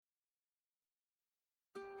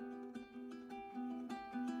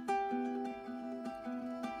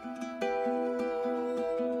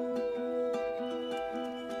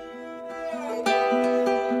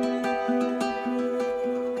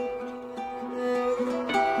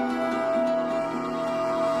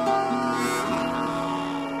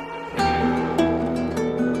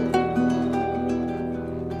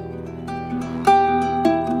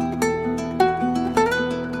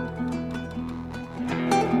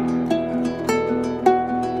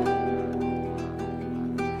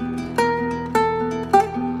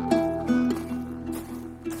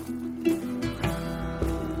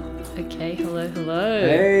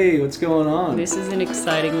going on? This is an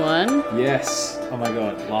exciting one. Yes. Oh my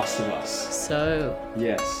god, Last of Us. So,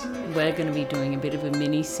 Yes. we're going to be doing a bit of a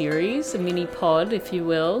mini-series, a mini-pod, if you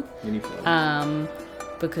will. Mini-pod.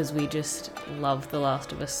 Because we just love The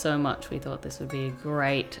Last of Us so much. We thought this would be a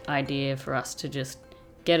great idea for us to just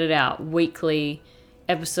get it out. Weekly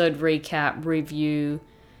episode recap, review,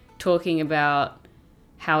 talking about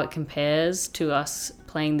how it compares to us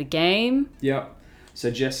playing the game. Yep. So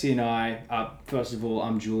Jesse and I, first of all,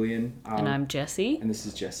 I'm Julian. And I'm Jesse. And this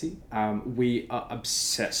is Jesse. We are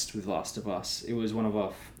obsessed with Last of Us. It was one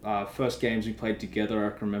of our first games we played together.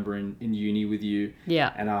 I can remember in uni with you.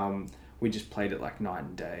 Yeah. And we just played it like night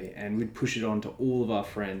and day. And we'd push it on to all of our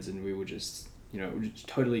friends and we were just, just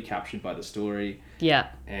totally captured by the story. Yeah.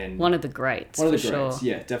 And one of the greats, One of the for greats, sure.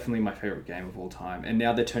 yeah. Definitely my favourite game of all time. And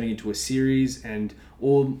now they're turning into a series and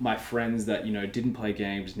all my friends that, didn't play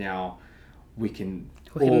games now... We can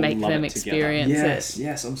make them experience it.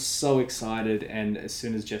 Yes, I'm so excited. And as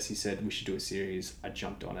soon as Jesse said we should do a series, I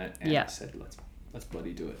jumped on it and I said, let's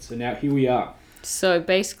bloody do it. So now here we are. So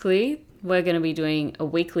basically, we're going to be doing a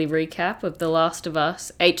weekly recap of The Last of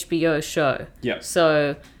Us HBO show. Yep.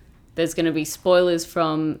 So there's going to be spoilers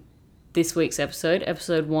from this week's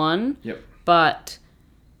episode 1. Yep. But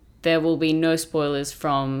there will be no spoilers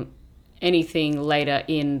from anything later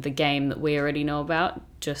in the game that we already know about.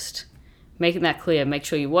 Just... making that clear, make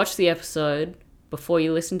sure you watch the episode before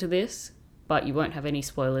you listen to this, but you won't have any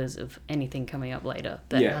spoilers of anything coming up later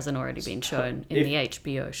that hasn't already been shown in the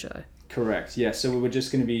HBO show. Correct, yeah. So we were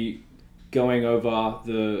just going to be going over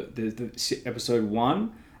the episode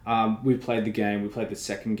 1. We played the game, we played the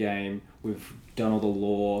second game, we've done all the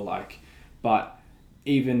lore, but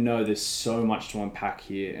even though there's so much to unpack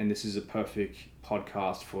here, and this is a perfect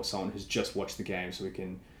podcast for someone who's just watched the game, so we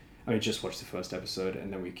can... just watch the first episode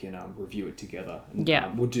and then we can review it together.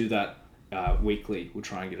 And, we'll do that weekly. We'll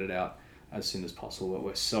try and get it out as soon as possible. But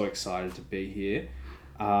we're so excited to be here.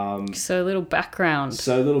 So little background.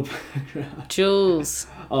 Jules,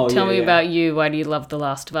 tell me about you. Why do you love The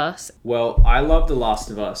Last of Us? Well, I love The Last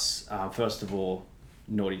of Us. First of all,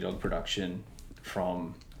 Naughty Dog production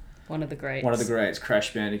from... One of the greats,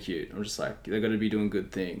 Crash Bandicoot. I'm just like, they're going to be doing good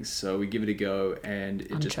things. So we give it a go and...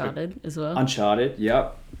 Uncharted as well. Uncharted,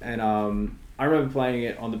 yep. And I remember playing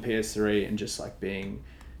it on the PS3 and just being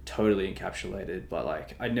totally encapsulated.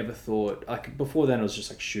 But I never thought... before then it was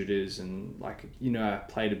just shooters and I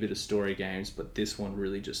played a bit of story games. But this one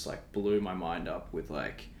really just blew my mind up with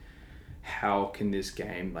how can this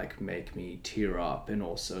game make me tear up and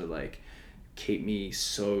also keep me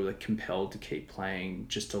so compelled to keep playing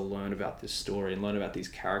just to learn about this story and learn about these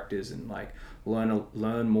characters and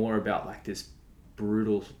learn more about this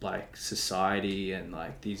brutal society and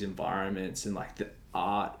these environments and the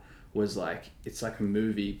art was it's a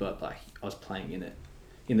movie but I was playing in it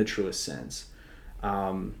in the truest sense.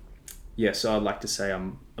 So I'd like to say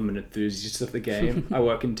I'm an enthusiast of the game. I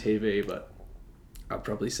work in TV, but I'd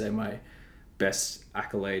probably say my best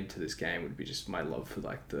accolade to this game would be just my love for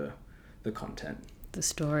the content, the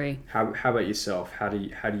story. How about yourself? How do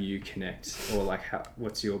you connect, or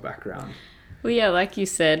what's your background? Well, yeah, like you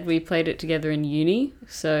said, we played it together in uni.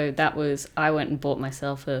 So I went and bought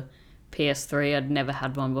myself a PS3. I'd never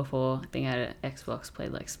had one before. I think I had an Xbox,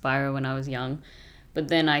 played Spyro when I was young. But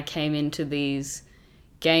then I came into these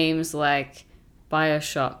games like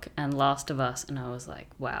BioShock and Last of Us, and I was like,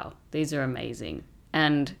 wow, these are amazing.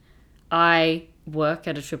 And I work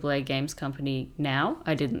at a AAA games company now.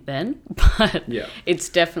 I didn't then, but it's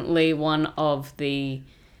definitely one of the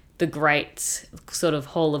great sort of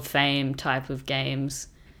Hall of Fame type of games.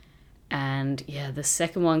 And the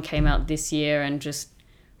second one came out this year and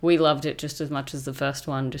we loved it just as much as the first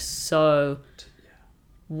one. Just so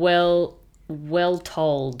well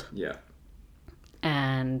told. Yeah.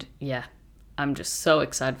 And I'm just so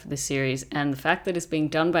excited for this series. And the fact that it's being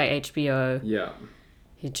done by HBO. Yeah.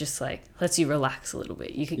 It just lets you relax a little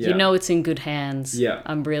bit. You know it's in good hands. Yeah.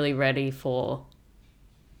 I'm really ready for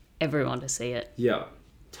everyone to see it. Yeah.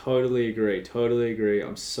 Totally agree.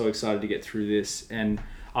 I'm so excited to get through this. And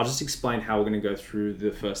I'll just explain how we're going to go through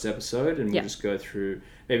the first episode. And we'll just go through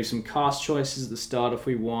maybe some cast choices at the start if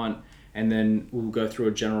we want. And then we'll go through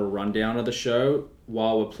a general rundown of the show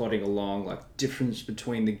while we're plotting along difference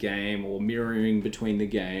between the game or mirroring between the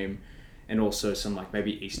game. And also some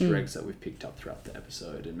maybe Easter eggs that we've picked up throughout the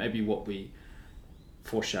episode, and maybe what we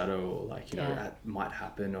foreshadow or might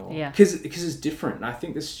happen, or because it's different. And I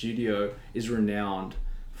think the studio is renowned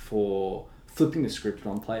for flipping the script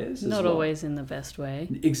on players. Not always in the best way.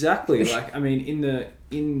 Exactly.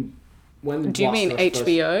 When do you mean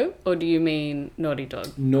HBO or do you mean Naughty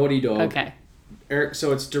Dog? Naughty Dog. Okay.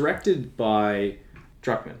 So it's directed by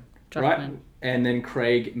Druckmann. right? And then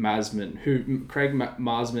Craig Masman,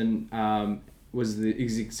 was the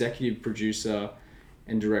executive producer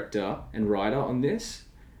and director and writer on this,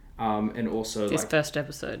 and also this first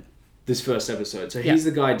episode. So he's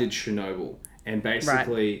the guy who did Chernobyl, and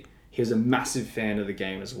basically he was a massive fan of the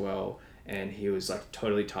game as well, and he was like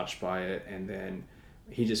totally touched by it, and then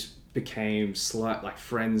he just became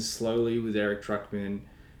friends slowly with Eric Druckmann.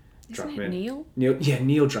 Isn't it Neil? Neil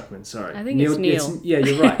Druckmann. Sorry, I think it's Neil. Yeah,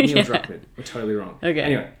 you're right. Neil Druckmann. We're totally wrong. Okay.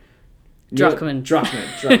 Anyway,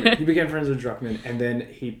 Druckmann. He became friends with Druckmann, and then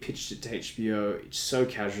he pitched it to HBO so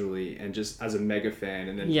casually and just as a mega fan.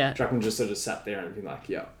 And then Druckmann just sort of sat there and been like,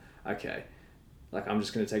 "Yeah, okay, like I'm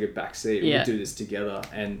just going to take a back seat. We'll do this together."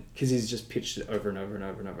 And because he's just pitched it over and over and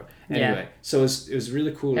over and over. Anyway, so it was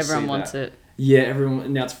really cool. Everyone to see wants that. it. Yeah,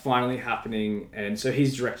 everyone. Now it's finally happening, and so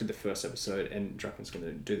he's directed the first episode, and Druckmann's going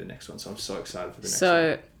to do the next one. So I'm so excited for the next one.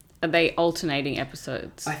 So, are they alternating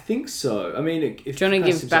episodes? I think so. I mean, if do you want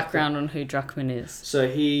to give background on who Druckmann is? So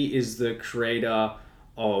he is the creator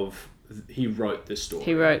of. He wrote the story.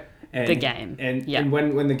 He wrote the game, and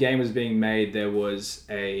when the game was being made, there was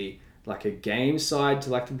a game side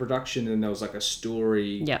to like the production, and there was like a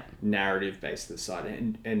story narrative based to the side,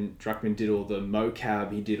 and Druckmann did all the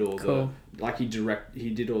mocap. He did all the he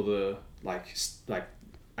did all the like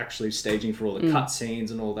actually staging for all the cut scenes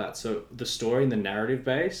and all that. So the story and the narrative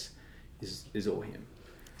base is all him.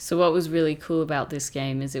 So what was really cool about this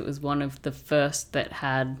game is it was one of the first that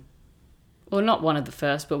had, or not one of the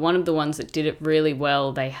first, but one of the ones that did it really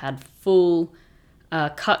well. They had full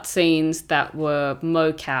cut scenes that were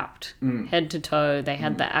mo-capped head to toe. They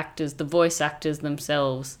had the voice actors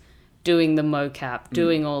themselves doing the mocap,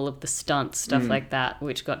 doing all of the stunts, stuff like that,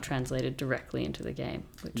 which got translated directly into the game,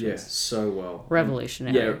 which was so well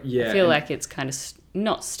revolutionary. Yeah. I feel like it's kind of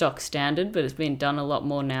not stock standard, but it's been done a lot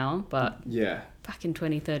more now. But back in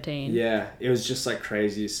 2013, it was just like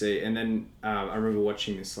crazy to see. And then I remember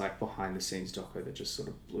watching this like behind the scenes doco that just sort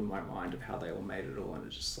of blew my mind of how they all made it all, and it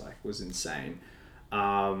just like was insane.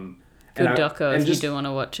 Good doco if you do want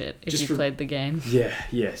to watch it, if you played the game.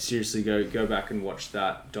 Yeah, seriously, go back and watch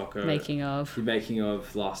that doco. The making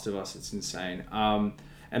of Last of Us, it's insane. And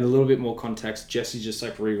a little bit more context, Jesse just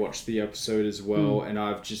like rewatched the episode as well, and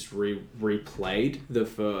I've just replayed the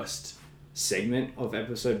first segment of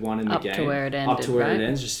episode 1 in the game. Up to where it ended, it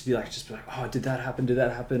ends, just to be like, oh, did that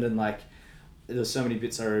happen? And like, there's so many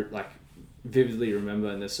bits I like vividly remember,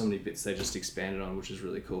 and there's so many bits they just expanded on, which is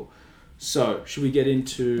really cool. So, should we get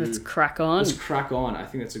into... Let's crack on. I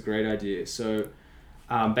think that's a great idea. So,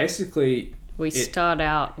 basically... We start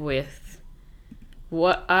out with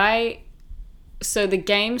So, the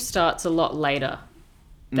game starts a lot later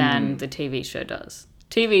than the TV show does.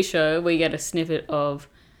 TV show, we get a snippet of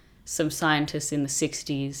some scientists in the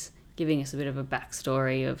 60s giving us a bit of a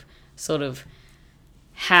backstory of sort of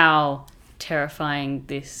how terrifying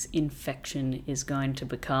this infection is going to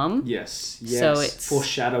become. Yes. So it's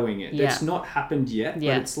foreshadowing it. It's not happened yet, but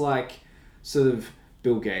it's like sort of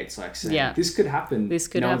Bill Gates like saying, this could happen. This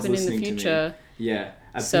could happen in the future. Yeah.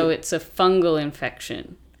 So it's a fungal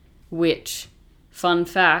infection, which, fun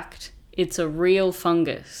fact, it's a real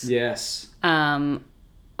fungus. Yes. I'll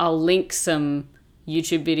link some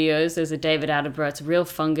YouTube videos. There's a David Attenborough. It's a real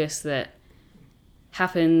fungus that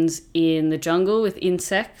happens in the jungle with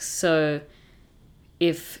insects. So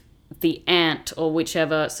if the ant or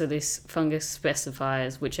whichever, so this fungus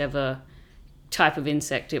specifies whichever type of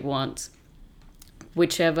insect it wants,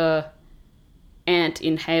 whichever ant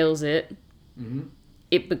inhales it,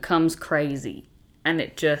 it becomes crazy, and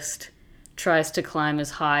it just tries to climb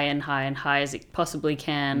as high and high and high as it possibly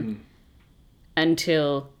can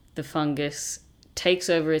until the fungus takes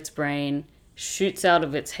over its brain, shoots out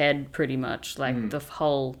of its head pretty much, like the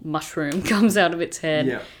whole mushroom comes out of its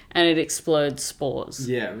head, and it explodes spores.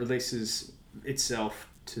 Yeah, it releases itself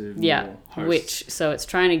to more hosts. So it's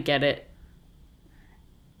trying to get it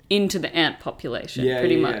into the ant population,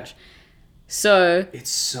 pretty much. So it's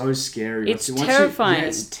so scary. It's terrifying.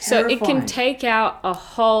 It's terrifying. So it can take out a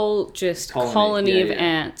whole just colony of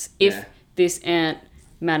ants if this ant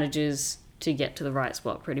manages to get to the right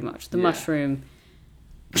spot, pretty much. The mushroom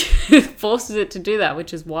forces it to do that,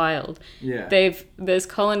 which is wild. Yeah. There's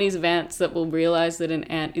colonies of ants that will realize that an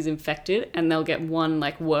ant is infected, and they'll get one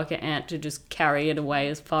like worker ant to just carry it away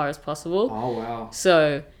as far as possible. Oh wow.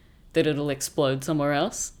 So that it'll explode somewhere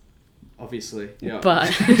else. Obviously, yeah.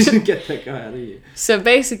 But get that guy out of here. So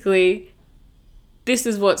basically, this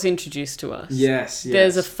is what's introduced to us. Yes.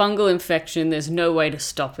 There's a fungal infection. There's no way to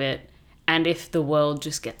stop it. And if the world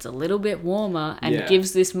just gets a little bit warmer and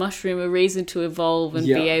gives this mushroom a reason to evolve and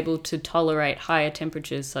be able to tolerate higher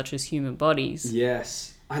temperatures such as human bodies.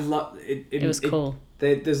 Yes. I love it. It was cool.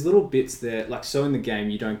 There's little bits there, like, so in the game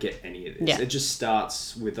you don't get any of this. Yeah. It just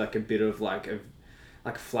starts with like a bit of like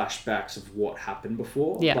flashbacks of what happened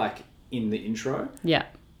before, Yeah. like in the intro, Yeah.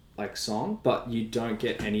 like song, but you don't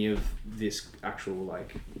get any of this actual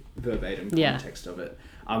like verbatim Yeah. context of it.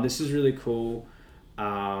 This is really cool,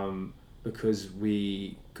 because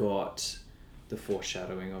we got the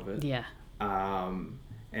foreshadowing of it. Yeah.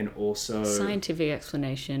 And also Scientific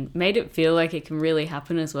explanation. Made it feel like it can really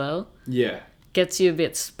happen as well. yeah. Gets you a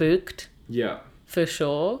bit spooked. Yeah. For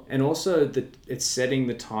sure. And also it's setting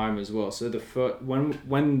the time as well. So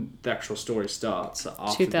when the actual story starts,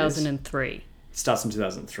 after 2003. it starts in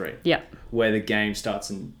 2003. Yeah. Where the game starts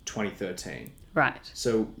in 2013. Right.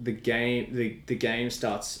 So the game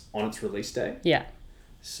starts on its release day. Yeah.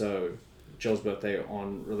 So Joel's birthday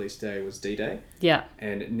on release day was D-Day. Yeah.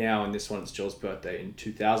 And now in this one it's Joel's birthday in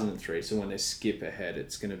 2003. So when they skip ahead,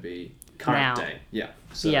 it's going to be current day. Yeah.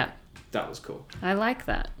 So yeah. That was cool. I like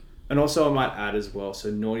that. And also I might add as well,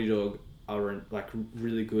 so Naughty Dog are like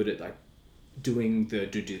really good at like doing the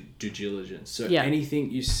due diligence. So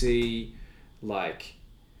anything you see like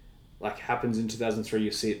happens in 2003,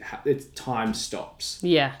 you see its time stops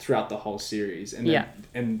throughout the whole series. And then,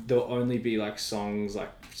 and there'll only be like songs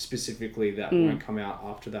like specifically that won't come out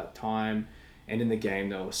after that time. And in the game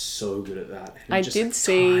they were so good at that. And I just, did like,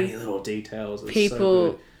 see tiny little details. People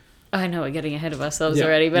so good. I know we're getting ahead of ourselves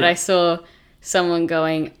already, but I saw someone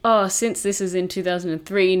going, oh, since this is in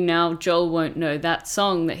 2003, now Joel won't know that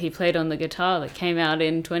song that he played on the guitar that came out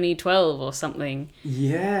in 2012 or something.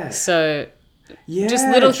 Yeah. So just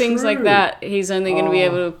little things like that. He's only going to be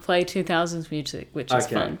able to play 2000s music, which is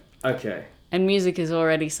fun. Okay. And music is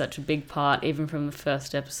already such a big part, even from the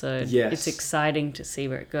first episode. Yes. It's exciting to see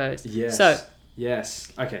where it goes. Yes. So.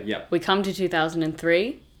 Yes. Okay, yeah. We come to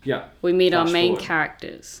 2003. Yeah. We meet our main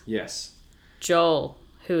characters. Yes. Joel,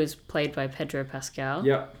 who is played by Pedro Pascal.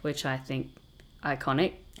 Yep. Which I think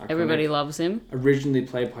iconic. Everybody loves him. Originally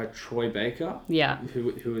played by Troy Baker. Yeah.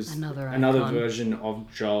 Who is another version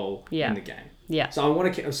of Joel in the game. Yeah. So I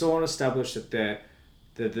want to establish that they're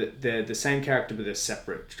the same character but they're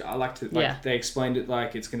separate. I like to they explained it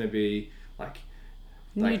like it's going to be like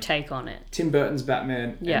new take on it. Tim Burton's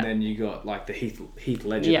Batman, and then you got like the Heath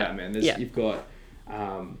Ledger Batman. You've got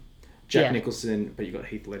Jack Nicholson, but you've got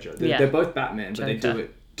Heath Ledger. They're both Batman, but they do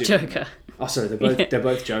it differently. Joker. Oh, sorry, they're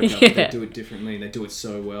both Joker, but they do it differently, and they do it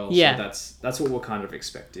so well. Yeah. So that's what we're kind of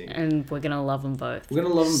expecting. And we're gonna love them both. We're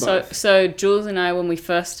gonna love them both. So Jules and I, when we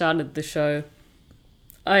first started the show,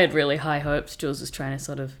 I had really high hopes. Jules was trying to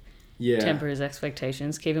sort of temper his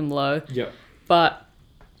expectations, keep him low. Yep. But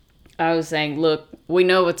I was saying, look, we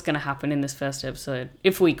know what's going to happen in this first episode.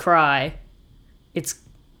 If we cry, it's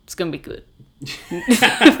going to be good.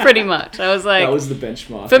 Pretty much. I was like, that was the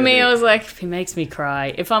benchmark. For me, I was like, if he makes me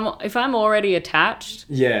cry, if I'm already attached,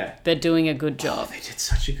 they're doing a good job. Oh, they did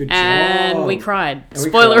such a good job. And we cried.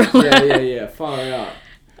 Spoiler alert. Yeah. Far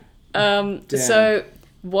out. So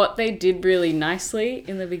what they did really nicely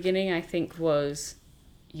in the beginning, I think, was,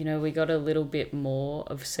 we got a little bit more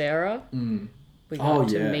of Sarah. We got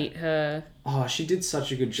to meet her. Oh, she did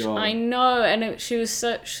such a good job. I know, and she was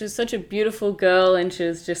such a beautiful girl, and she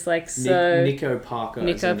was just like so. Nico Parker.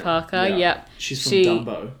 Yep. She's from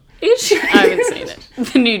Dumbo. Is she? I haven't seen it.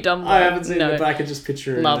 The new Dumbo. I haven't seen it, but I could just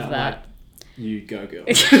picture her. Love that. Like, you go, girl.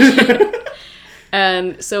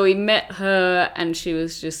 And so we met her, and she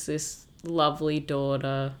was just this lovely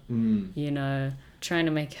daughter. Trying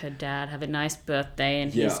to make her dad have a nice birthday,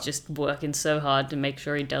 and he's just working so hard to make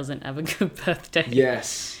sure he doesn't have a good birthday.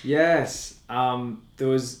 Yes. There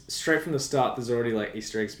was, straight from the start, there's already like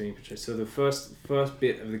Easter eggs being portrayed. So the first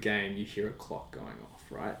bit of the game, you hear a clock going off,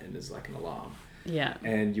 right? And there's like an alarm. Yeah.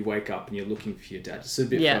 And you wake up and you're looking for your dad just a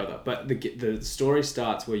bit further. But the story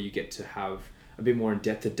starts where you get to have a bit more in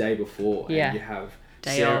depth the day before. And you have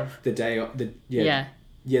the day of the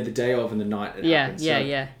day of and the night it happens.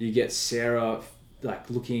 So you get Sarah like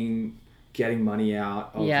getting money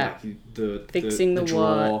out of like the fixing the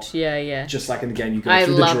drawer. watch. Just like in the game, you go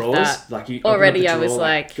through the drawers. That. Like you already, drawer, I was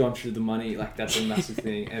like going through the money. Like that's a massive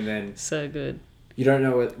thing. And then so good. You don't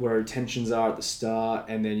know where her tensions are at the start,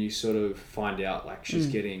 and then you sort of find out like she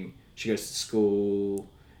goes to school,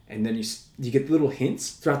 and then you get little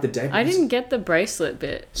hints throughout the day. I didn't get the bracelet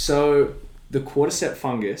bit. So the cordyceps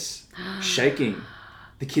fungus shaking.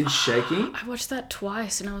 The kid's shaking. I watched that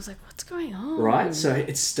twice and I was like, what's going on? Right? So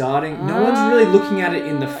it's starting. No one's really looking at it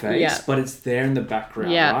in the face, but it's there in the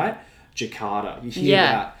background, right? Jakarta. You hear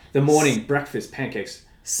that. The morning, breakfast, pancakes.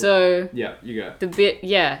 So... Yeah, you go.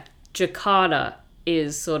 Jakarta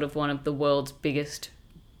is sort of one of the world's biggest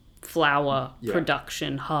flower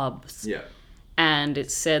production hubs. Yeah. and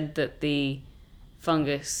it's said that the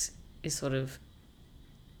fungus is sort of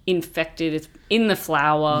infected. It's in the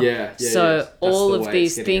flour. So all of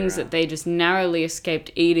these things that they just narrowly escaped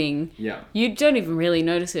eating, you don't even really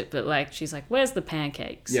notice it, but like she's like, where's the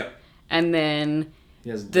pancakes? And then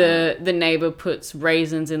the neighbor puts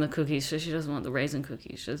raisins in the cookies, so she doesn't want the raisin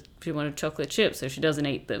cookies. She wanted chocolate chips, so she doesn't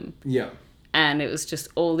eat them. And it was just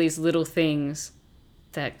all these little things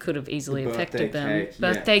that could have easily affected them.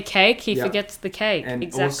 Birthday cake, he forgets the cake. And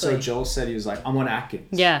exactly. Also Joel said he was like, I'm on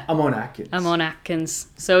Atkins. I'm on Atkins.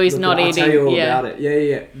 So he's not eating. I'll tell you all about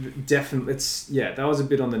it. Definitely. That was a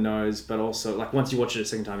bit on the nose, but also like once you watch it a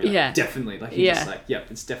second time, you're like, definitely. Like you're just like,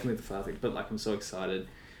 it's definitely the flour thing. But like I'm so excited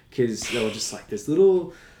because they were just like, there's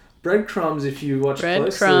little breadcrumbs if you watch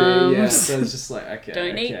closely. So it's just like, okay.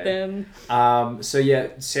 Don't eat them.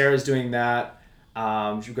 Sarah's doing that.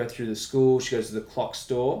 She'll go through the school. She goes to the clock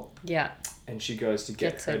store. And she goes to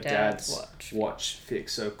get her dad's watch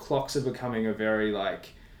fixed. So clocks are becoming a very like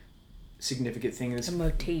significant thing. A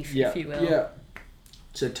motif, if you will.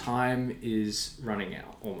 So time is running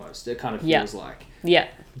out almost. It kind of feels like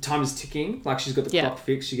time is ticking. Like she's got the clock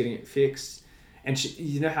fixed. She's getting it fixed. And she,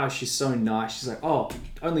 you know how she's so nice. She's like, oh,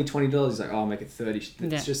 only $20. He's like, oh, I'll make it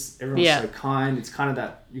 $30. It's just everyone's so kind. It's kind of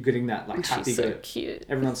that you're getting that like happy. She's so cute.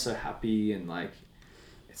 Everyone's so happy and like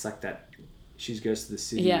it's like that. She goes to the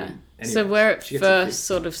city. Anyway, so where it first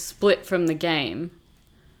sort of split from the game,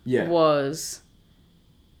 was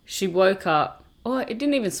she woke up. Oh, it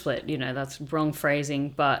didn't even split. You know, that's wrong phrasing.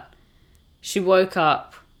 But she woke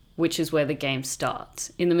up, which is where the game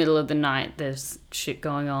starts. In the middle of the night, there's shit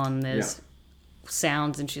going on. There's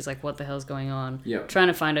sounds and she's like, what the hell's going on? Trying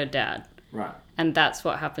to find her dad. Right. And that's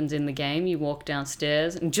what happens in the game. You walk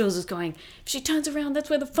downstairs and Jules is going, if she turns around, that's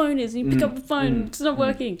where the phone is. And you pick up the phone. It's not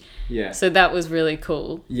working. So that was really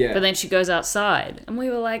cool. But then she goes outside and we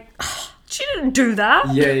were like, oh, she didn't do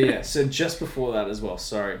that. So just before that as well,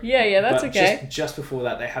 sorry. That's okay. Just before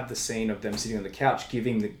that, they have the scene of them sitting on the couch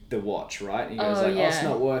giving the watch, right? And he goes oh, it's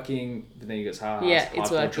not working. But then he goes,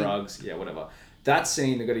 it's working. Drugs. Whatever. That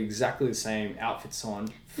scene, they got exactly the same outfits on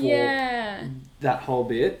for that whole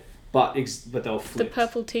bit, but they were flipped. The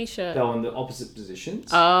purple t-shirt. They were in the opposite positions.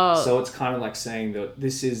 So it's kind of like saying that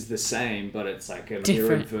this is the same, but it's like a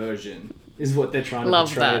mirrored version, is what they're trying to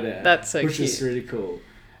portray there. That's so which cute. is really cool.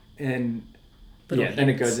 And then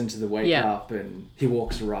it goes into the wake up, and he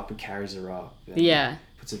walks her up and carries her up. And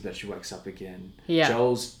puts her to bed, she wakes up again.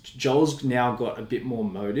 Joel's now got a bit more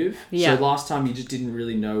motive. So last time you just didn't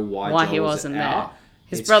really know why Joel he wasn't out. There.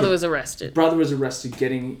 His brother was arrested.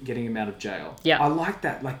 Getting him out of jail. I like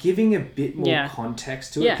that, like giving a bit more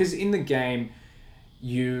context to it, because in the game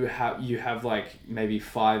you have like maybe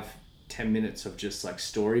 5-10 minutes of just like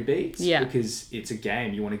story beats, because it's a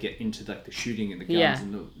game. You want to get into like the shooting and the guns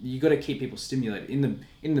and you got to keep people stimulated.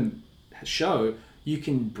 In the show, you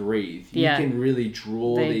can breathe. You can really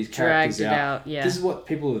draw these characters out. This is what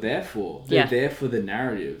people are there for. They're there for the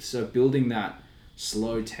narrative. So building that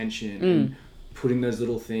slow tension and putting those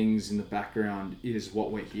little things in the background is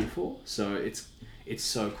what we're here for. So it's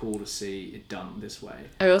so cool to see it done this way.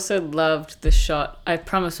 I also loved the shot. I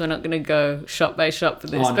promise we're not going to go shot by shot for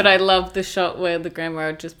this, but I loved the shot where the grandma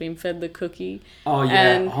had just been fed the cookie.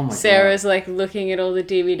 And Sarah's like looking at all the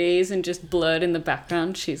DVDs and just blurred in the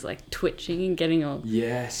background. She's like twitching and getting all...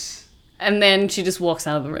 And then she just walks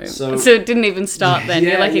out of the room. So it didn't even start then.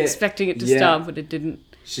 You're like expecting it to start, but it didn't.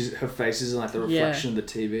 Her face is like the reflection of the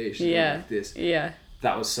TV. She's like this.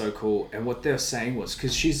 That was so cool. And what they're saying was,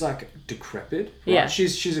 because she's like decrepit, right?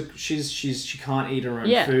 She can't eat her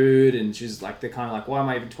own food, and she's like, they're kind of like, why am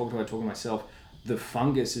I even talking to myself? The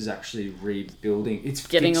fungus is actually rebuilding. It's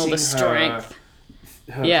getting all the strength.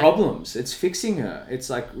 Her problems. It's fixing her. It's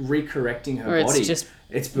like recorrecting her body.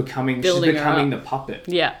 It's becoming the puppet.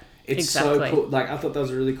 It's so cool. Like, I thought that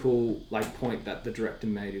was a really cool like point that the director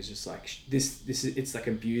made. Is just like this is, it's like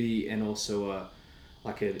a beauty and also a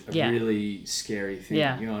really scary thing.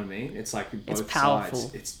 You know what I mean? It's like both it's powerful.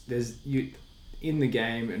 Sides. There's in the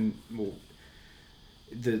game, and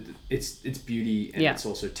it's beauty and it's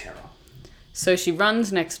also terror. So she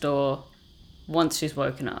runs next door once she's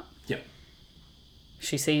woken up.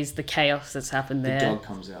 She sees the chaos that's happened there.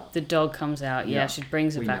 The dog comes out. She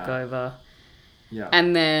brings it back over.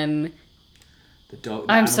 And then the dog.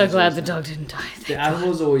 I'm so glad the dog didn't die. The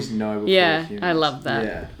animals always know before humans. I love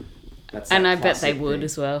that. And I bet they would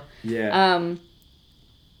as well.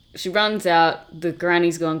 She runs out. The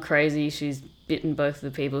granny's gone crazy. She's bitten both of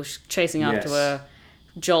the people. She's chasing after her.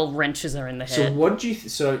 Joel wrenches her in the head. So what did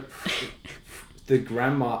you... the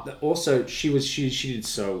grandma also she did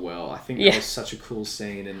so well. I think that was such a cool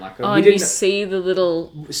scene, and like and you see the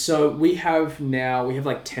little. So we have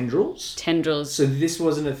like tendrils. So this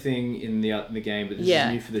wasn't a thing in the game, but this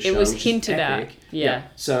is new for the show. It was hinted at. Yeah.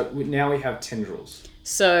 So now we have tendrils.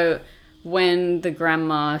 So when the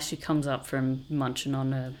grandma she comes up from munching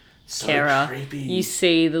on a carer, creepy. You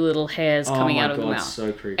see the little hairs coming out of the mouth.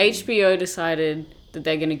 So creepy. HBO decided that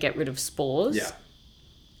they're going to get rid of spores. Yeah.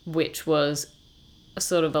 Which was a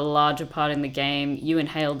sort of a larger part in the game. You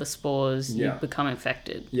inhale the spores, you become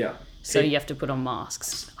infected. Yeah. So you have to put on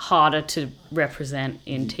masks. Harder to represent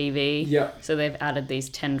in TV. Yeah. So they've added these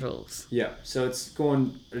tendrils. Yeah. So it's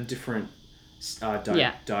gone a different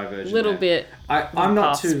diversion. Little bit. I'm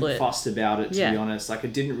not too fussed about it, to be honest. Like,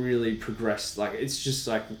 it didn't really progress. Like, it's just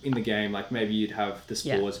like in the game, like maybe you'd have the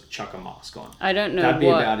spores chuck a mask on. I don't know That'd be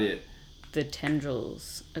what about it. The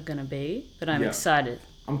tendrils are going to be, but I'm excited.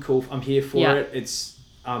 I'm cool. I'm here for it. It's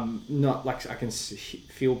not like I can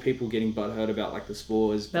feel people getting butthurt about like the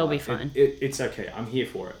spores. They'll be fine. It's okay. I'm here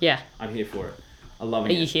for it. Yeah. I'm here for it. I'm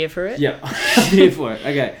loving it. Are you here for it? Yeah. I'm here for it.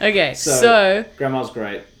 Okay. Okay. So Grandma's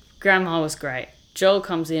great. Grandma was great. Joel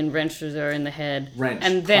comes in, wrenches her in the head.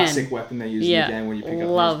 And then, classic weapon they use in the game when you pick up.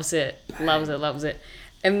 Loves it.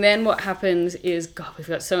 And then what happens is, God, we've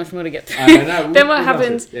got so much more to get through. I know. Then what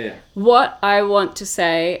happens, what I want to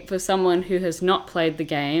say for someone who has not played the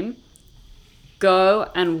game,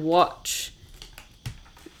 go and watch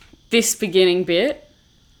this beginning bit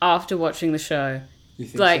after watching the show. You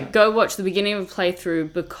think so? Go watch the beginning of a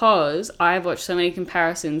playthrough, because I've watched so many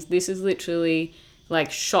comparisons. This is literally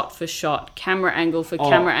like shot for shot, camera angle for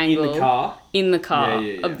camera angle. In the car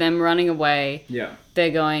of them running away. Yeah. They're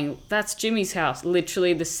going, that's Jimmy's house.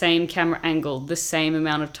 Literally the same camera angle, the same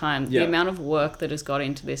amount of time. The amount of work that has got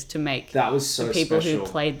into this to make that was so the people special. who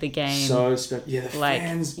played the game. So special. Yeah, the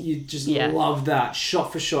fans, you just love that.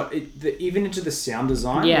 Shot for shot. Even into the sound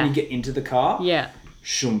design, when you get into the car. Yeah.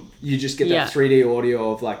 Shoom, you just get that 3D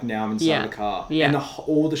audio of like, now I'm inside the car. Yeah. And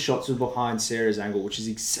all the shots are behind Sarah's angle, which is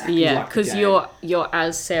exactly like the game. because you're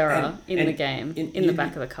as Sarah in the game, in the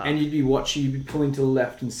back of the car. And you'd be pulling to the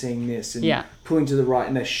left and seeing this, and pulling to the right,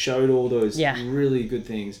 and they showed all those really good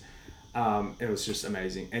things. It was just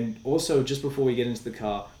amazing. And also, just before we get into the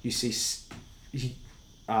car, you see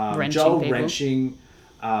Joel wrenching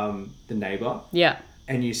the neighbor. Yeah.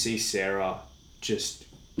 And you see Sarah just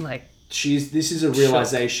like, this is a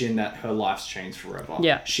realization that her life's changed forever.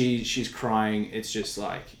 Yeah. She's crying. It's just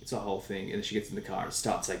like, it's a whole thing. And then she gets in the car and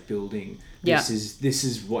starts like building. Yeah. This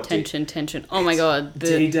is what tension. Oh my God.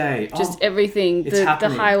 D-Day. Just everything. The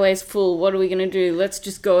highway's full. What are we going to do? Let's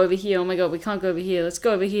just go over here. Oh my God, we can't go over here. Let's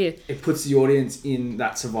go over here. It puts the audience in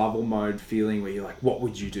that survival mode feeling where you're like, what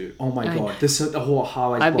would you do? Oh my God. The whole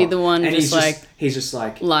highway's I'd be the one and he's just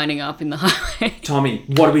like lining up in the highway. Tommy,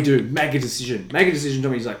 what do we do? Make a decision,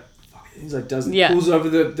 Tommy. He's like, pulls over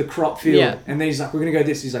the crop field, and then he's like, we're going to go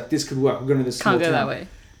this. He's like, this could work. We're going to this small town. Can't go town. that way.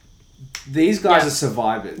 These guys are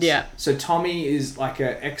survivors. Yeah. So Tommy is like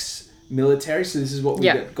an ex-military, so this is what we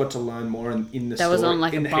got to learn more in the story. That was on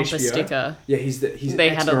like in a bumper HBO. sticker. Yeah, he's they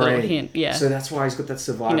had a little hint, So that's why he's got that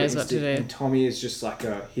survivor He knows what to do. And Tommy is just like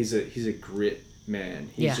he's a grit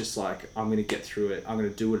man. He's just like, I'm going to get through it. I'm going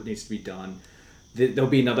to do what needs to be done.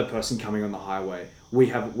 There'll be another person coming on the highway. We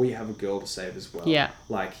have a girl to save as well. Yeah.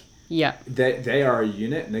 Like... Yeah. They are a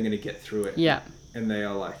unit and they're going to get through it. Yeah. And they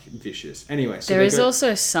are like vicious. Anyway. So there is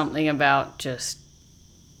also something about just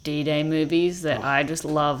D-Day movies that I just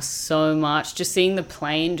love so much. Just seeing the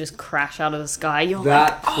plane just crash out of the sky. You're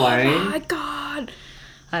like, plane. Oh my God.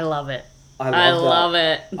 I love it. I love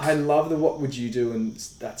it. I love the what would you do in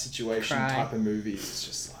that situation type of movies. It's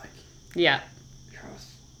just like... Yeah.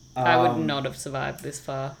 I would not have survived this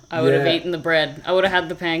far. I would have eaten the bread. I would have had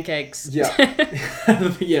the pancakes. Yeah.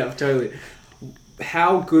 Yeah, totally.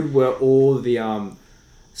 How good were all the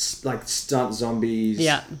like stunt zombies?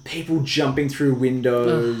 Yeah. People jumping through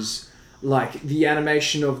windows. Like the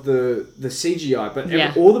animation of the CGI,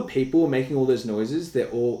 but all the people making all those noises,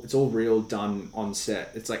 it's all real, done on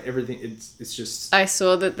set. It's like everything. It's just. I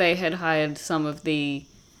saw that they had hired some of the.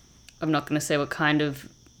 I'm not going to say what kind of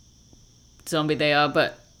zombie they are,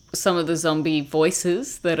 but some of the zombie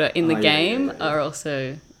voices that are in the game are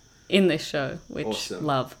also in this show, which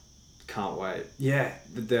love. Can't wait. Yeah,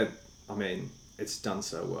 I mean, it's done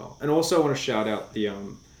so well. And also, I want to shout out the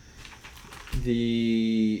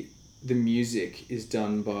music is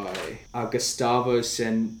done by Gustavo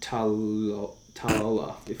Santaolalla.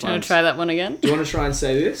 Do you want to try that one again? Do you want to try and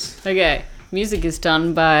say this? Okay. Music is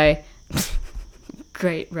done by...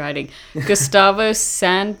 Great writing. Gustavo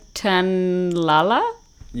Santaolalla?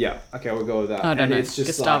 Yeah. Okay, we'll go with that. I don't know. It's just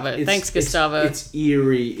Gustavo. like, Thanks, Gustavo. It's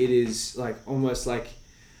eerie. It is like almost like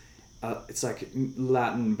it's like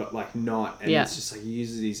Latin, but like not. And it's just like he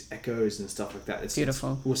uses these echoes and stuff like that. It's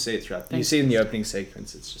beautiful. We'll see it throughout. You see it in the opening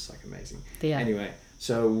sequence. It's just like amazing. Yeah. Anyway,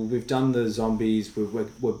 so we've done the zombies.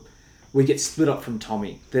 We get split up from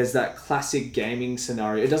Tommy. There's that classic gaming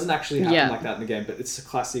scenario. It doesn't actually happen like that in the game, but it's a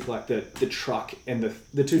classic, like the truck and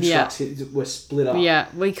the two trucks were split up. Yeah,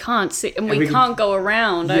 we can't see, and we can't go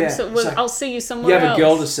around. Yeah, I'll see you somewhere else. You have a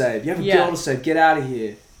girl to save. Get out of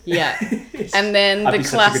here. Yeah. And then I'd the be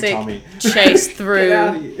such a good classic Tommy.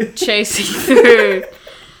 chasing through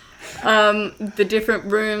the different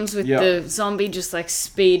rooms with the zombie just like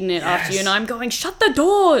speeding it after you, and I'm going, shut the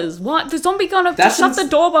doors! What? The zombie gonna shut the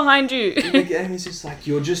door behind you. The game is just like,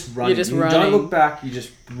 you're just running. Don't look back, you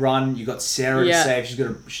just run. You got Sarah to save.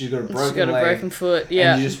 She's got a broken leg. Broken foot,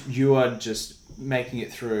 yeah. And you are just making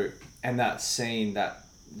it through. And that scene, that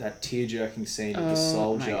tear-jerking scene of the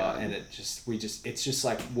soldier, and it's just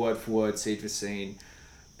like word for word, scene for scene,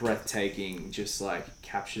 breathtaking, just like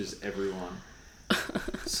captures everyone.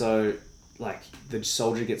 So, like, the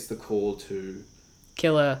soldier gets the call to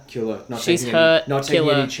kill her. She's hurt. Not taking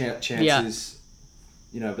any chances.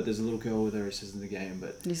 You know, but there's a little girl with her, he says in the game.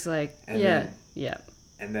 But he's like, And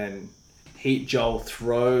then Joel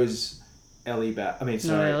throws Ellie back. I mean,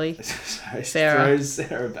 sorry, not Ellie. sorry, Sarah. Throws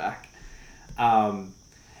Sarah back.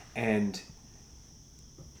 And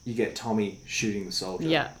you get Tommy shooting the soldier.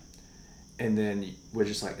 Yeah. And then we're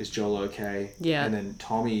just like, is Joel okay? Yeah. And then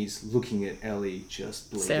Tommy's looking at Ellie just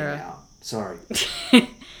bleeding out. Sorry.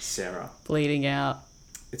 Sarah. Bleeding out.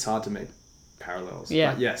 It's hard to make parallels.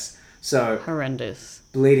 Yeah. But yes. So. Horrendous.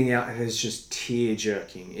 Bleeding out, and it's just tear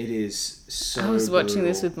jerking. It is so I was watching brutal.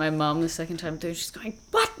 this with my mum the second time too. She's going,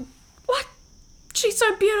 what? She's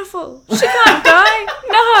so beautiful. She can't die.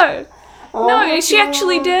 No. No, is she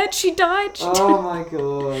actually dead? She died? Oh my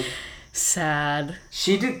god. Sad.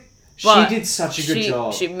 She did such a good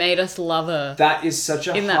job. She made us love her. That is such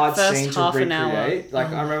a hard scene to recreate. Like,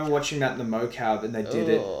 I remember watching that in the mocap, and they did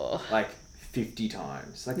it like 50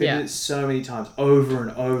 times. Like, they did it so many times, over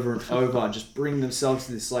and over and over, and just bring themselves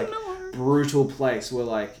to this like brutal place where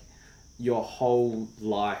like your whole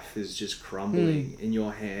life is just crumbling in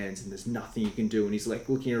your hands, and there's nothing you can do. And he's like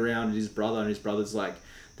looking around at his brother, and his brother's like,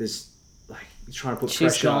 there's like, he's trying to put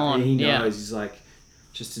pressure on, and he knows. He's like,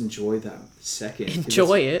 just enjoy that second.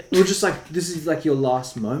 Enjoy it. We're just like, this is like your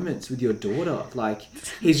last moments with your daughter. Like,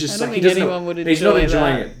 he's just I don't like, think anyone would he's not enjoy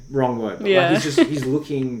enjoying that. it. Wrong word. But Yeah. like, he's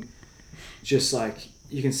looking, just like,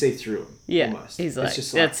 you can see through him. Yeah. Almost. He's like, it's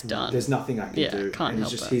just that's done. There's nothing I can do. Can't and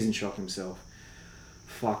help it. he's in shock himself.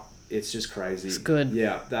 Fuck, it's just crazy. It's good.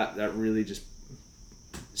 Yeah, that really just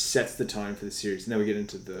sets the tone for the series. And then we get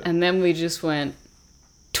into the... And then we just went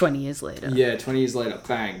 20 years later. Yeah, 20 years later,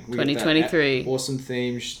 bang. We 2023. Awesome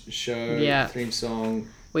theme show, theme song.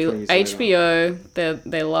 HBO,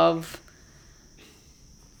 they love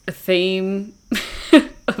a theme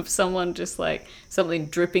of someone just like something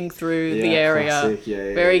dripping through the area. Classic.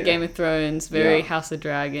 Very Game of Thrones, very House of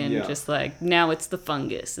Dragon. Just like, now it's the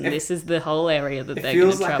fungus, and this is the whole area that they're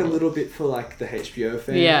going to travel. It feels like travel. a little bit for like the HBO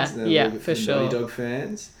fans. And a little bit for for sure. Naughty Dog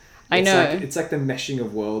fans. I know. It's like the meshing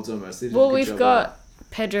of worlds almost. Well, we've got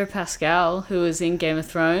Pedro Pascal, who was in Game of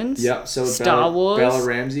Thrones. Yep. So Star Wars. Bella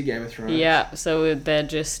Ramsey, Game of Thrones. Yeah. So they're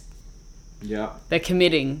just. Yeah. They're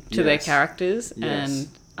committing to their characters, Yes. and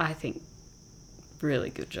I think really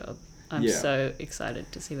good job. I'm so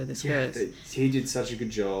excited to see where this goes. He did such a good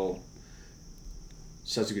Joel,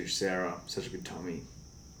 such a good Sarah, such a good Tommy.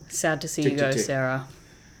 Sad to see you go, Sarah.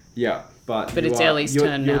 Yeah, but it's Ellie's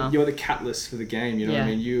turn now. You're the catalyst for the game. You know what I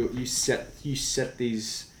Yeah. mean? You set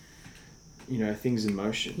these, things in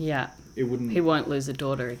motion. Yeah. It wouldn't. He won't lose a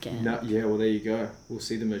daughter again. No, yeah. Well, there you go. We'll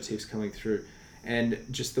see the motifs coming through, and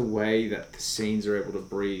just the way that the scenes are able to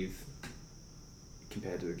breathe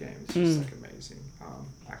compared to the game is just like amazing.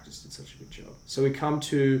 Actors did such a good job. So we come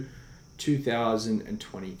to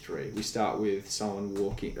 2023. We start with someone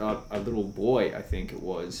walking, a little boy, I think it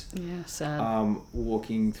was. Yeah, sad.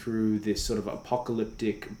 Walking through this sort of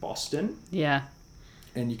apocalyptic Boston. Yeah.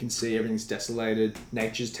 And you can see everything's desolated.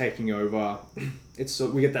 Nature's taking over.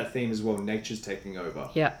 We get that theme as well. Nature's taking over.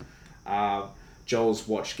 Yeah. Joel's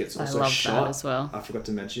watch gets also shot. That as well. I forgot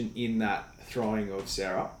to mention in that throwing of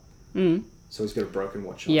Sarah. So he's got a broken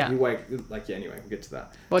watch on. Yeah. Anyway, we'll get to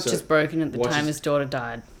that. Watch is broken at the time his daughter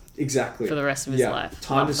died. Exactly. For the rest of his life.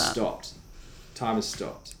 Time has stopped.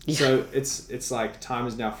 Yeah. So it's like time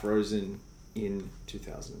is now frozen in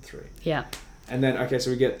 2003. Yeah. And then,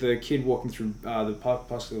 so we get the kid walking through the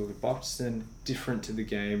possibility of Boston, different to the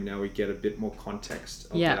game. Now we get a bit more context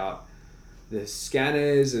about the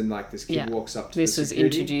scanners, and like this kid Yeah. walks up to This the was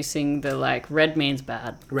security. introducing the like red means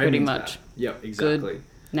bad, Red pretty means much. bad. Yep, exactly. Good.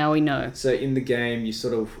 Now we know. So in the game, you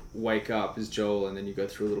sort of wake up as Joel, and then you go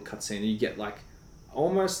through a little cutscene, and you get like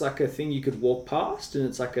almost like a thing you could walk past, and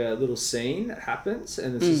it's like a little scene that happens,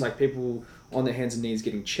 and it's just like people on their hands and knees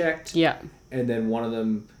getting checked. Yeah. And then one of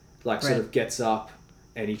them like sort Right. of gets up,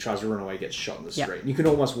 and he tries to run away, gets shot in the Yeah. street. And you can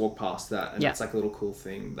almost walk past that, and Yeah. it's like a little cool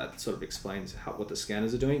thing that sort of explains what the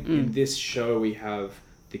scanners are doing. In this show, we have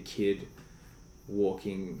the kid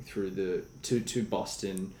walking through to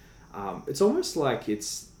Boston. It's almost like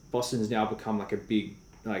Boston's now become like a big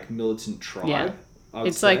like militant tribe. Yeah. I would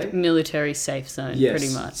It's say. like military safe zone, Yes,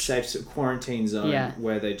 pretty much. safe quarantine zone Yeah.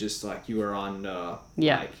 where they just like you are under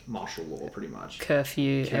like martial law, pretty much.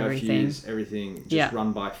 Curfew, everything. Everything just Yeah.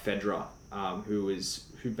 run by Fedra,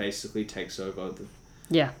 who basically takes over the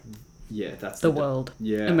that's The world.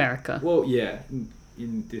 Yeah. America. Well, yeah,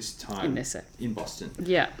 in this time In this sec. in Boston.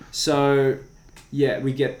 Yeah. So, yeah,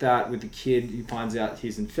 we get that with the kid. He finds out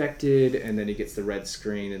he's infected, and then he gets the red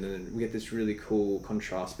screen, and then we get this really cool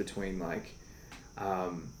contrast between like,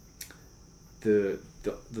 the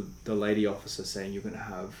lady officer saying you're gonna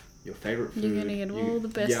have your favorite food. You're gonna get all the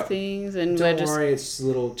best Yep. things, and Don't worry, it's a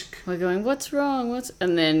little. we're going, what's wrong?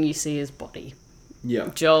 And then you see his body. Yeah.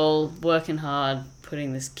 Joel working hard,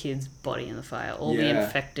 putting this kid's body in the fire. All the Yeah,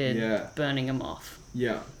 infected, yeah. burning him off.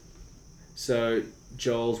 Yeah. So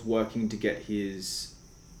Joel's working to get his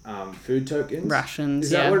food tokens. Rations.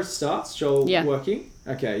 Is yeah. that where it starts? Joel Yeah. working?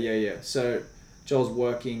 Okay, yeah. So Joel's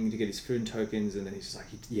working to get his food tokens, and then he's just like,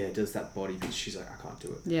 he does that body, but she's like, I can't do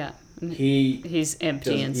it. Yeah. He's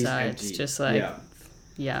empty inside. empty. It's just like,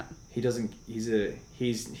 yeah. He doesn't. He's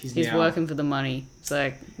He's now, working for the money. It's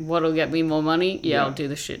like, what'll get me more money? Yeah, Yeah. I'll do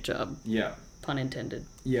the shit job. Yeah. Pun intended.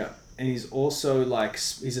 Yeah, and he's also like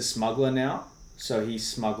he's a smuggler now, so he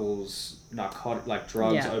smuggles narcotic like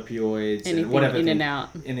drugs, Yeah. opioids, Anything and whatever in thing, and out.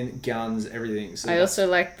 and then guns, everything. So I that's- also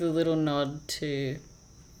like the little nod to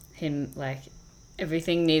him, like,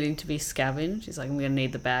 everything needing to be scavenged. He's like, I'm going to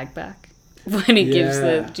need the bag back. When he gives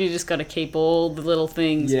you just got to keep all the little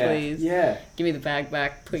things, please. Yeah. Give me the bag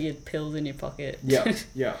back. Put your pills in your pocket. Yeah.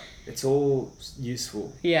 Yeah. It's all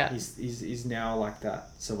useful. Yeah. He's now like that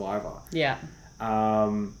survivor. Yeah.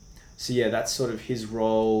 So yeah, that's sort of his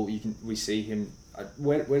role. We see him.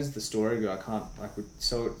 Where's the story go? I can't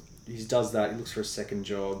so he does that. He looks for a second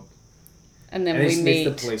job. And then And we he meet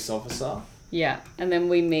meets the police officer. Yeah. And then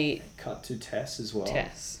we meet Cut to Tess as well.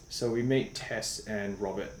 Tess. So we meet Tess and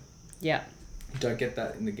Robert. Yeah. You don't get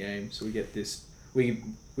that in the game, so we get this. We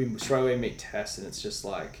straight away meet Tess, and it's just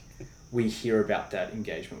like we hear about that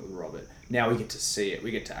engagement with Robert. Now we get to see it.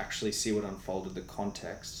 We get to actually see what unfolded, the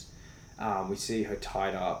context. We see her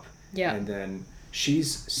tied up. Yeah. And then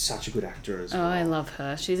she's such a good actor as well. Oh, I love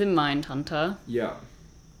her. She's in Mindhunter. Yeah.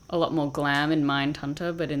 A lot more glam in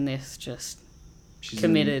Mindhunter, but in this, just She's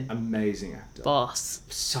committed. an amazing actor. Boss.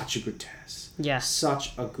 Such a good Tess. Yeah.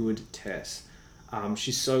 Such a good Tess.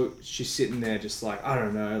 She's sitting there just like, I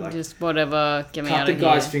don't know, like Just whatever, get me cut out the of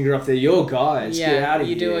guy's here. finger off there. You're guys. Yeah, Get out of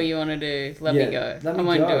you here. do what you want to do. Let me go. Let I me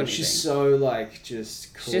won't go. do anything. She's so like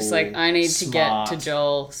just cool. She's just like, I need to get to smart,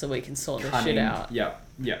 Joel so we can sort this cunning. shit out.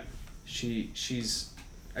 Yeah. She's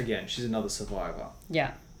another survivor.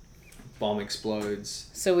 Yeah. Bomb explodes.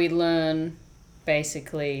 So we learn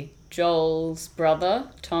basically Joel's brother,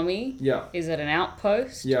 Tommy, Yeah. is at an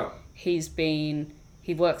outpost. Yeah.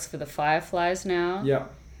 He works for the Fireflies now, Yeah.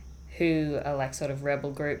 who are like sort of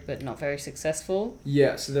rebel group but not very successful.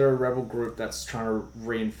 Yeah. So they're a rebel group that's trying to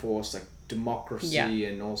reinforce like democracy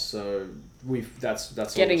and also that's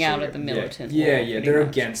Getting also, out of the militant Yeah. war, Yeah. pretty They're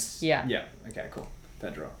much. against. Yeah. Yeah. Okay. Cool.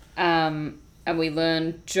 Pedro. And we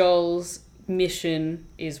learn Joel's mission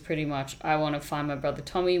is pretty much, I want to find my brother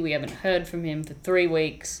Tommy. We haven't heard from him for 3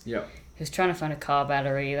 weeks. Yeah. He's trying to find a car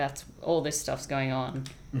battery. That's all this stuff's going on.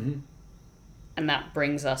 Mm-hmm. And that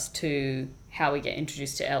brings us to how we get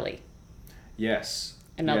introduced to Ellie, Yes.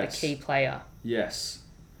 another Yes. key player. Yes.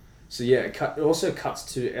 So yeah, it also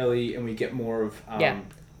cuts to Ellie, and we get more of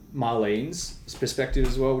Marlene's perspective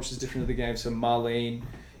as well, which is different to the game. So Marlene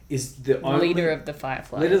is the only Leader of the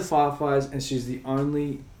Fireflies. leader of the Fireflies, and she's the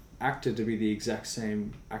only actor to be the exact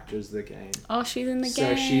same actor as the game. Oh, she's in the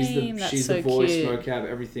So game. That's she's so the voice, cute. mocap,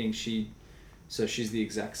 everything. So she's the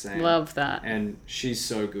exact same. Love that. And she's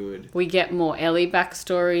so good. We get more Ellie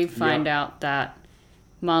backstory. Find out that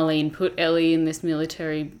Marlene put Ellie in this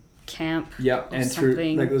military camp. Yep, or and through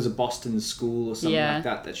something. like there was a Boston school or something like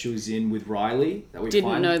that she was in with Riley. That we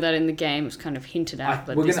Didn't know that in the game. It was kind of hinted at.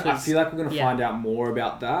 I but feel like we're gonna yeah. find out more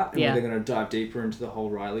about that, and Yeah. we're gonna dive deeper into the whole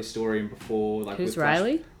Riley story. And before, like, Who's with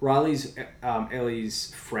Riley? Riley's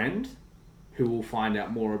Ellie's friend. who we'll find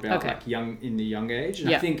out more about like in the young age.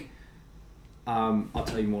 And I think I'll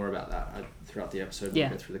tell you more about that throughout the episode when we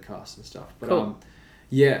go through the cast and stuff. But cool.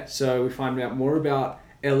 So we find out more about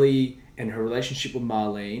Ellie and her relationship with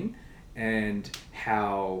Marlene and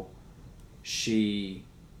how she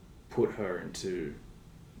put her into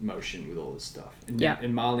motion with all this stuff. And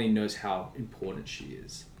Marlene knows how important she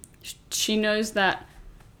is. She knows that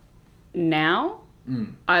now.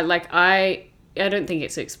 I don't think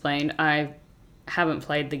it's explained. I haven't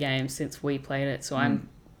played the game since we played it, so I'm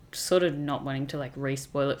sort of not wanting to like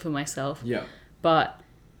re-spoil it for myself. Yeah. But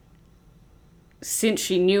since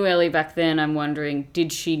she knew Ellie back then, I'm wondering,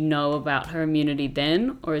 did she know about her immunity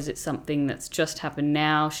then? Or is it something that's just happened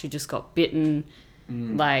now? She just got bitten.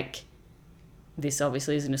 Like, this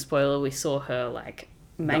obviously isn't a spoiler. We saw her like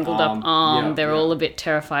mangled up arm. Yeah, They're all a bit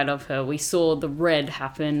terrified of her. We saw the red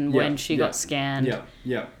happen when she got scanned.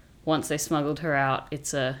 Yeah. Once they smuggled her out,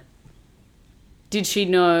 did she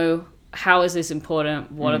know? How is this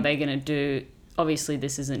important? What are they going to do? Obviously,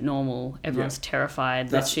 this isn't normal. Everyone's terrified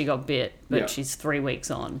that she got bit, but she's 3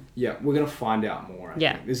 weeks on. Yeah, we're going to find out more, I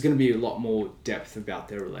think. There's going to be a lot more depth about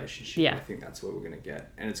their relationship. Yeah. I think that's what we're going to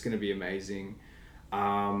get. And it's going to be amazing.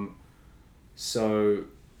 So,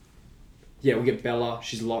 we get Bella.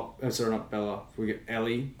 She's locked... Oh, sorry, not Bella. We get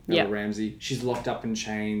Ellie, Bella Ramsey. She's locked up in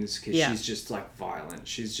chains because she's just, like, violent.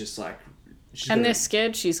 She's just, like... they're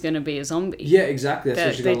scared she's going to be a zombie. Yeah, exactly. That's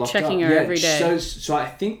why she got locked up. They're checking her every day. So I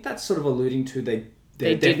think that's sort of alluding to they're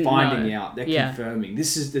finding out. They're confirming.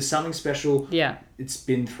 There's something special. Yeah. It's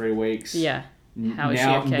been 3 weeks. Yeah. How is she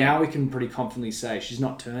okay? Now we can pretty confidently say she's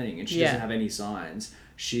not turning and she doesn't have any signs.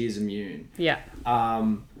 She is immune. Yeah.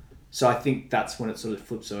 So I think that's when it sort of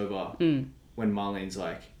flips over when Marlene's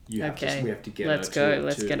like, we have to get her to...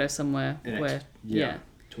 Let's get her somewhere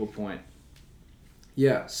to a point.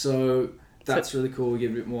 Yeah, so... That's really cool. We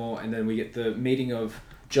get a bit more, and then we get the meeting of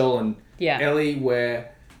Joel and Ellie,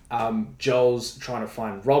 where Joel's trying to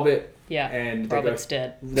find Robert. Yeah, and Robert's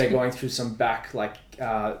dead. They're going through some back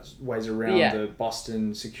ways around the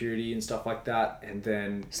Boston security and stuff like that, and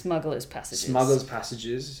then smugglers'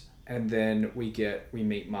 passages. And then we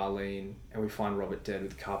meet Marlene, and we find Robert dead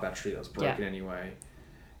with a car battery that was broken anyway.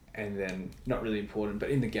 And then not really important, but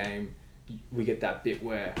in the game, we get that bit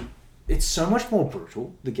where. It's so much more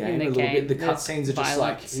brutal, the game, a little bit. The cutscenes are just violence.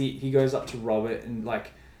 Like, he goes up to Robert and,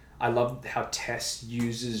 like, I love how Tess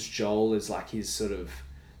uses Joel as, like, his sort of...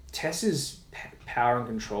 Tess is power and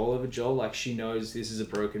control over Joel. Like, she knows this is a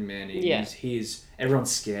broken man. He is...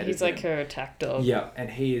 Everyone's scared of him. He's like her attack dog. Yeah, and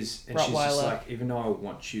he is... And she's just like, even though I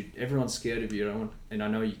want you... Everyone's scared of you, and I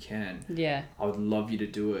know you can. Yeah. I would love you to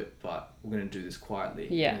do it, but we're going to do this quietly.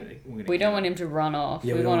 Yeah. We don't want him to run off.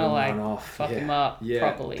 Yeah, we want to, like, fuck him up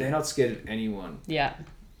properly. They're not scared of anyone. Yeah.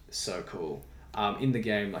 So cool. In the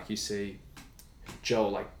game, like, you see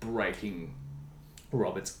Joel, like, breaking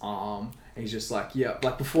Robert's arm. And he's just like,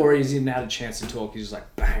 like before he's even had a chance to talk, he's just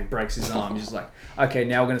like, bang, breaks his arm. He's just like, okay,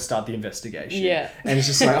 now we're going to start the investigation. Yeah. And it's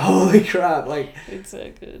just like, holy crap. Like, it's so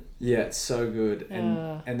good. Yeah, it's so good.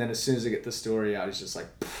 And then as soon as they get the story out, he's just like,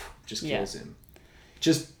 just kills him.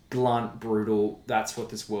 Just blunt, brutal. That's what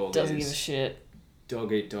this world Doesn't give a shit.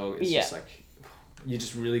 Dog eat dog. It's just like, you're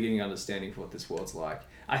just really getting an understanding for what this world's like.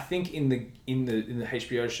 I think in the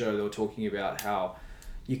HBO show, they were talking about how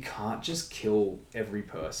you can't just kill every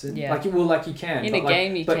person. Yeah. Like, you can. In a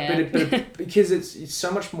game, you can. But because it's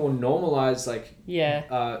so much more normalized, like,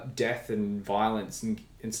 death and violence and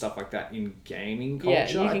stuff like that in gaming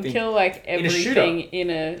culture. Yeah, you can kill, like, everything in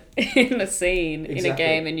a scene, in a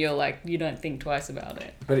game, and you're like, you don't think twice about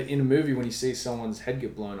it. But in a movie, when you see someone's head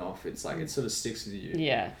get blown off, it's like, it sort of sticks with you.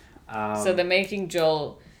 Yeah. So they're making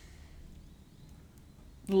Joel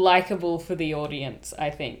likable for the audience,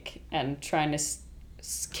 I think, and trying to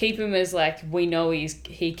keep him as, like, we know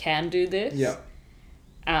he can do this. Yeah.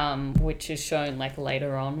 Which is shown, like,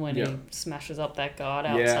 later on when he smashes up that guard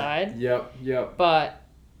outside. Yep. But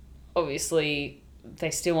obviously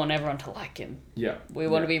they still want everyone to like him. Yeah. We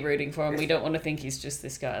want to be rooting for him. We don't want to think he's just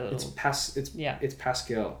this guy little... It's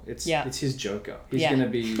Pascal. It's his Joker. He's going to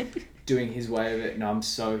be doing his way of it, and I'm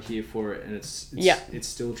so here for it, and it's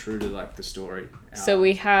still true to, like, the story. So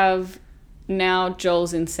we have now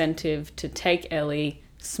Joel's incentive to take Ellie,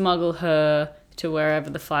 smuggle her to wherever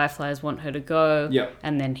the Fireflies want her to go,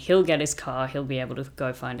 and then he'll get his car, he'll be able to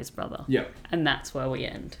go find his brother. Yeah. And that's where we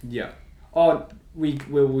end. Yeah. Oh, we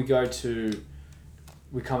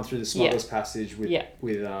come through the smuggler's passage with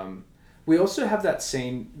We also have that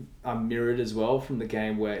scene mirrored as well from the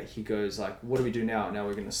game where he goes like, "What do we do now? Now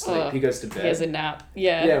we're gonna sleep." He goes to bed. He has a nap.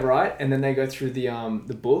 Yeah. Yeah, right. And then they go through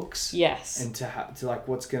the books. Yes. And to like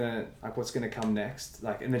what's gonna come next.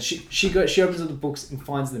 Like, and then she opens up the books and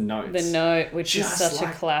finds the notes. The note, which is such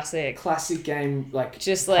like, a classic game, like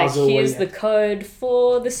just like here's the code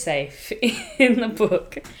for the safe in the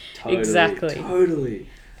book. Exactly. Totally.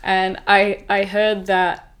 And I heard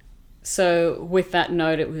that. So with that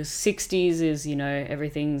note, it was 60s is,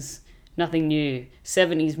 everything's nothing new.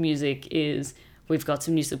 70s music is we've got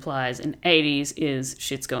some new supplies. And 80s is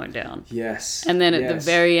shit's going down. Yes. And then at the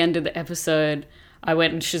very end of the episode, I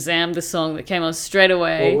went and Shazammed the song that came on straight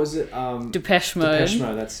away. What was it? Depeche Mode. Depeche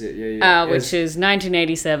Mode, that's it. Yeah. Which is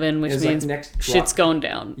 1987, which means shit's going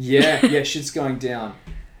down. Yeah, shit's going down.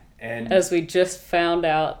 And as we just found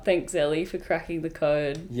out, thanks Ellie for cracking the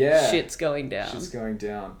code. Yeah. Shit's going down. Shit's going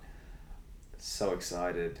down. So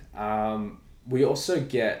excited. We also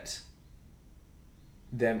get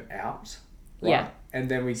them out. Right? Yeah. And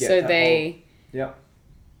then we get so they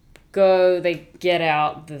they get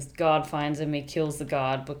out, the guard finds him, he kills the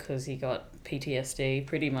guard because he got PTSD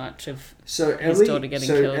pretty much of his daughter getting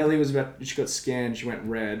killed. So Ellie she got scanned, she went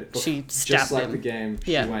red. She stabbed just like him. the game.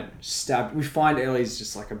 She went stabbed. We find Ellie's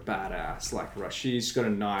just like a badass, like she's got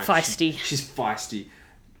a knife. Feisty. She's feisty.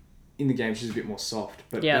 In the game, she's a bit more soft,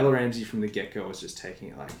 but Bella Ramsey from the get-go was just taking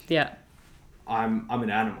it like, I'm an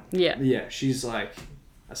animal. Yeah, she's like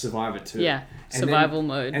a survivor too. Yeah, survival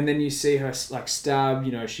mode. And then you see her like stab.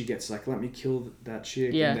 She gets like, let me kill that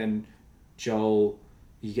chick. Yeah. And then Joel,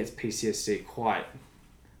 he gets PTSD quite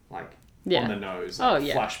like on the nose. Like,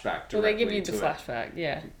 flashback. Well, they give you the flashback.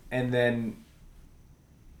 Yeah. And then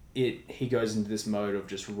he goes into this mode of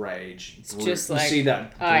just rage. It's just like, see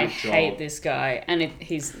that I hate this guy, and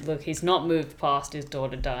he's not moved past his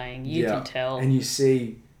daughter dying. You can tell, and you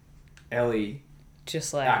see Ellie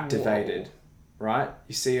just like activated, right?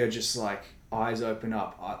 You see her just like eyes open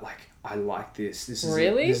up. I like this. This is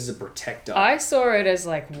this is a protector. I saw it as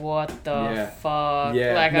like, what the fuck?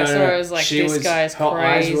 Yeah, like I saw it as like, this guy's her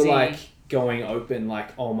crazy. Eyes were like going open, like,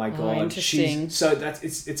 oh my god. Interesting. So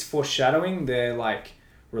it's foreshadowing their like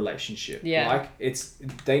relationship. Like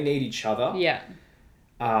they need each other. Yeah.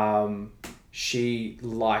 She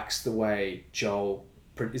likes the way Joel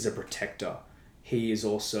is a protector. He is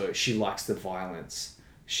also, she likes the violence.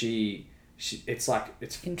 It's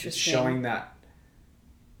showing that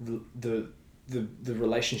the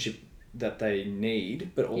relationship that they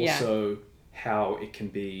need, but also how it can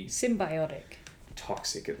be symbiotic,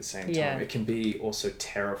 toxic at the same time. It can be also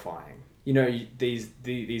terrifying.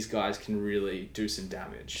 These guys can really do some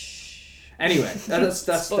damage. Anyway, that's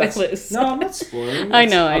spoilers. No, I'm not spoiling. I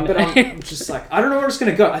know. But I'm just like, I don't know where it's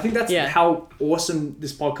going to go. I think that's how awesome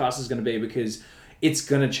this podcast is going to be, because it's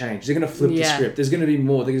going to change. They're going to flip the script. There's going to be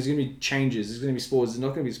more. There's going to be changes. There's going to be spoilers. There's not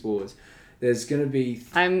going to be spoilers. There's going to be...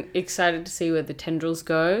 I'm excited to see where the tendrils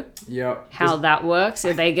go. Yeah. How that works.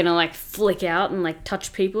 Are they going to like flick out and like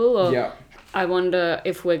touch people? Or yeah. I wonder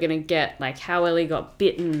if we're going to get like how Ellie got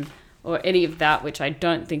bitten or any of that, which I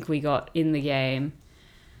don't think we got in the game.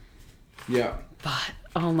 Yeah. But,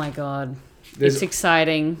 oh my God. It's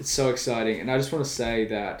exciting. It's so exciting. And I just want to say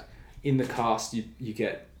that in the cast, you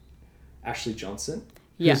get Ashley Johnson,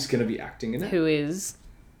 who's going to be acting in it. Who is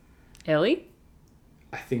Ellie?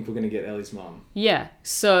 I think we're going to get Ellie's mum. Yeah.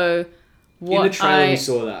 So, what in the trailer, we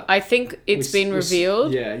saw that. I think it's been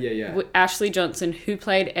revealed. Yeah. Ashley Johnson, who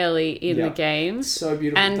played Ellie in the games. So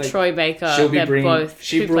beautiful. And Troy Baker, who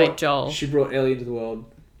played Joel. She brought Ellie into the world.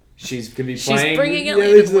 She's going to be playing... She's bringing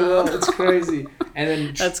Ellie into the world. It's crazy. And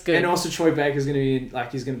then... That's good. And also Troy Baker's going to be,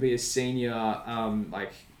 like, he's going to be a senior,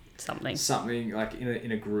 like... Something like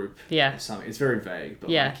in a group. Yeah. Or something. It's very vague.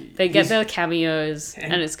 But like, they get their cameos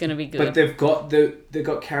and it's going to be good. But they've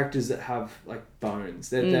got characters that have like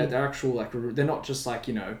bones. They're actual, like, they're not just like,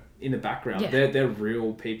 in the background. Yeah. They're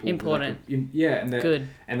real people. Important. And they're good.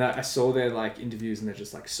 And I saw their like interviews and they're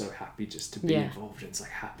just like so happy just to be involved. And it's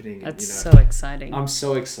like happening. That's and, so exciting. I'm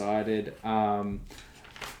so excited.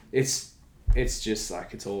 It's just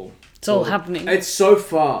like it's all happening. It's so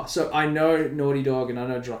far. So I know Naughty Dog and I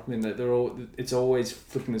know Druckmann that it's always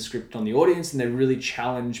flipping the script on the audience, and they really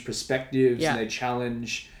challenge perspectives and they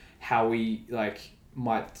challenge how we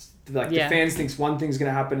the fans thinks one thing's going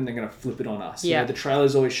to happen and they're going to flip it on us. Yeah. The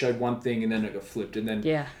trailers always showed one thing and then it got flipped, and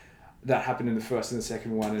then that happened in the first and the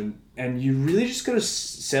second one, and you really just got to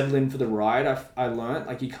settle in for the ride. I learned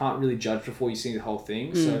like you can't really judge before you see the whole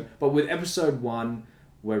thing. So, but with episode 1.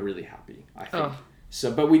 We're really happy, I think. Oh.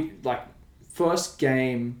 So, but we first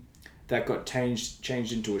game that got changed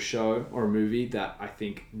into a show or a movie that I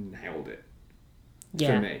think nailed it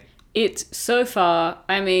for me. It's so far,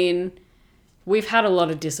 I mean, we've had a lot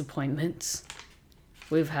of disappointments.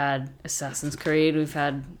 We've had Assassin's Creed, we've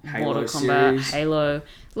had Mortal Kombat, series. Halo.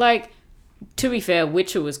 Like, to be fair,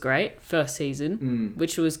 Witcher was great, first season.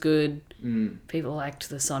 Witcher was good. People liked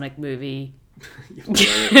the Sonic movie.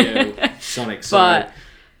 Yeah, Sonic, sorry. But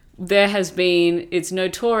there has been, it's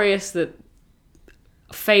notorious that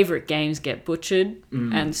favourite games get butchered.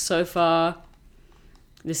 And so far,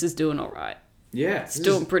 this is doing all right. Yeah. It's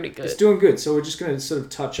doing pretty good. It's doing good. So we're just going to sort of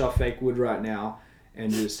touch our fake wood right now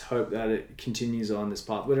and just hope that it continues on this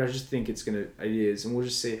path. But I just think it is. And we'll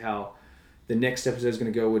just see how the next episode is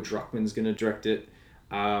going to go, where Druckmann's going to direct it.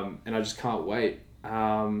 And I just can't wait.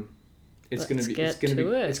 It's going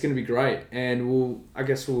to be great. And I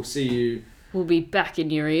guess we'll see you. We'll be back in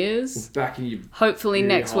your ears. Back in your hopefully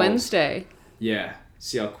next Wednesday. Yeah.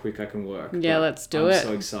 See how quick I can work. Yeah, let's do it. I'm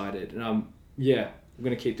so excited. And we're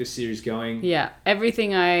going to keep this series going. Yeah.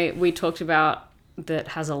 Everything we talked about that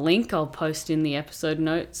has a link, I'll post in the episode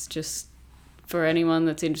notes, just for anyone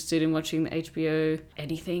that's interested in watching the HBO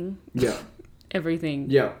anything. Yeah. Everything.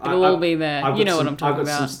 Yeah. It'll all be there. You know what I'm talking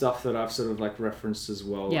about. I've got some stuff that I've sort of like referenced as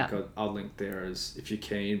well. Yeah. Like I'll link there as if you're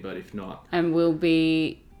keen, but if not. And we'll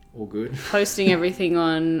be all good. Posting everything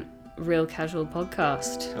on Real Casual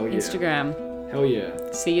Podcast. Hell yeah. Instagram. Hell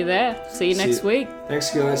yeah. See you there. See you next week.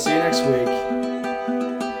 Thanks, guys. See you next week.